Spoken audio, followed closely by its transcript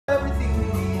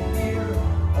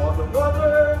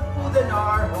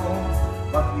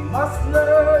must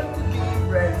learn to be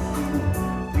rescued.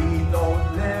 We don't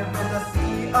live in the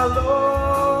sea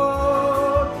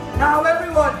alone. Now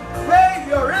everyone, wave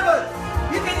your ribbons.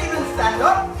 You can even stand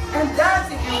up and dance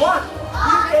if you want.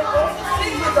 You can also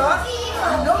sing with us.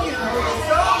 I know you know the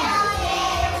song.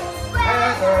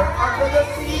 Whether under the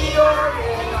sea or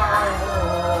in our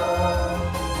home,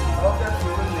 hope that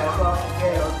you will never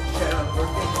fail to share a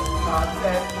good thing God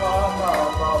sent from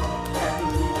above, and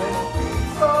even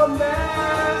peace for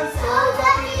man, so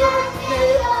that the earth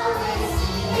may always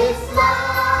see His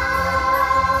love,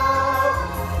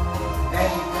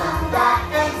 and come back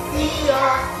and see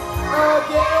us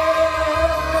again.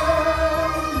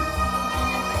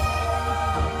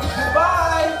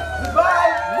 Goodbye,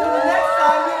 goodbye, till the next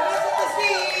time we visit the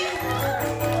sea.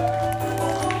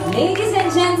 Ladies and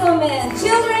gentlemen,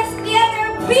 Children's Theater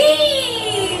B!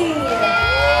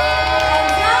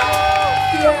 Hands up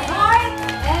to your heart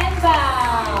and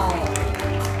bow.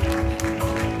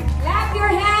 Clap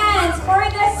your hands for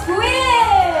the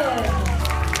squid!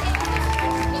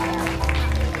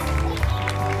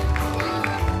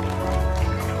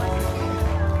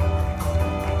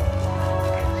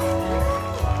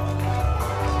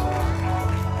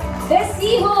 The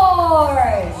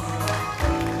seahorse!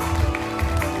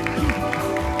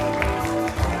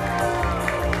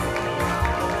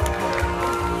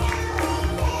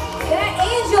 The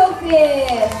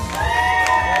angelfish!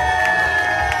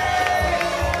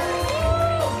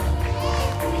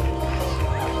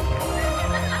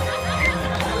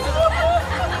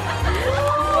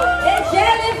 The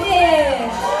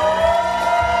jellyfish!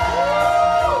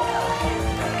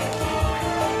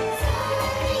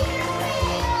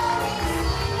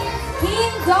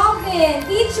 King Dolphin,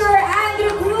 Teacher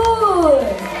Andrew Cruz.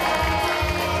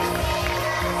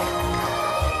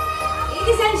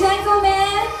 Ladies and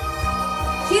gentlemen,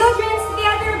 Children's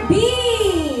Theater B.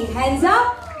 Hands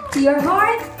up to your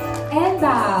heart and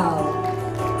bow.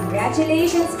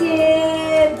 Congratulations,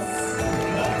 kids.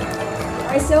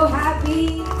 We're so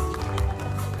happy.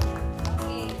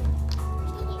 Okay.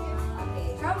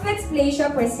 Trumpets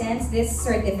Playshop presents this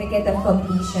certificate of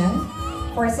completion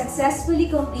for successfully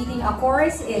completing a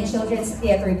course in Children's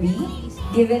Theater B,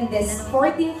 given this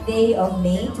 14th day of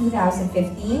May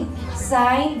 2015,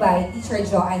 signed by Teacher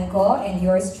Joanne Ko and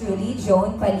yours truly,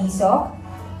 Joan Palisok,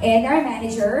 and our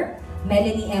manager,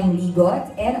 Melanie M.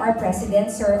 Ligot, and our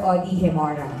president, Sir Odi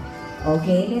Himora.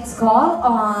 Okay, let's call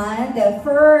on the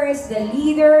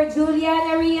leader,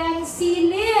 Juliana Rian C.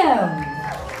 Lim.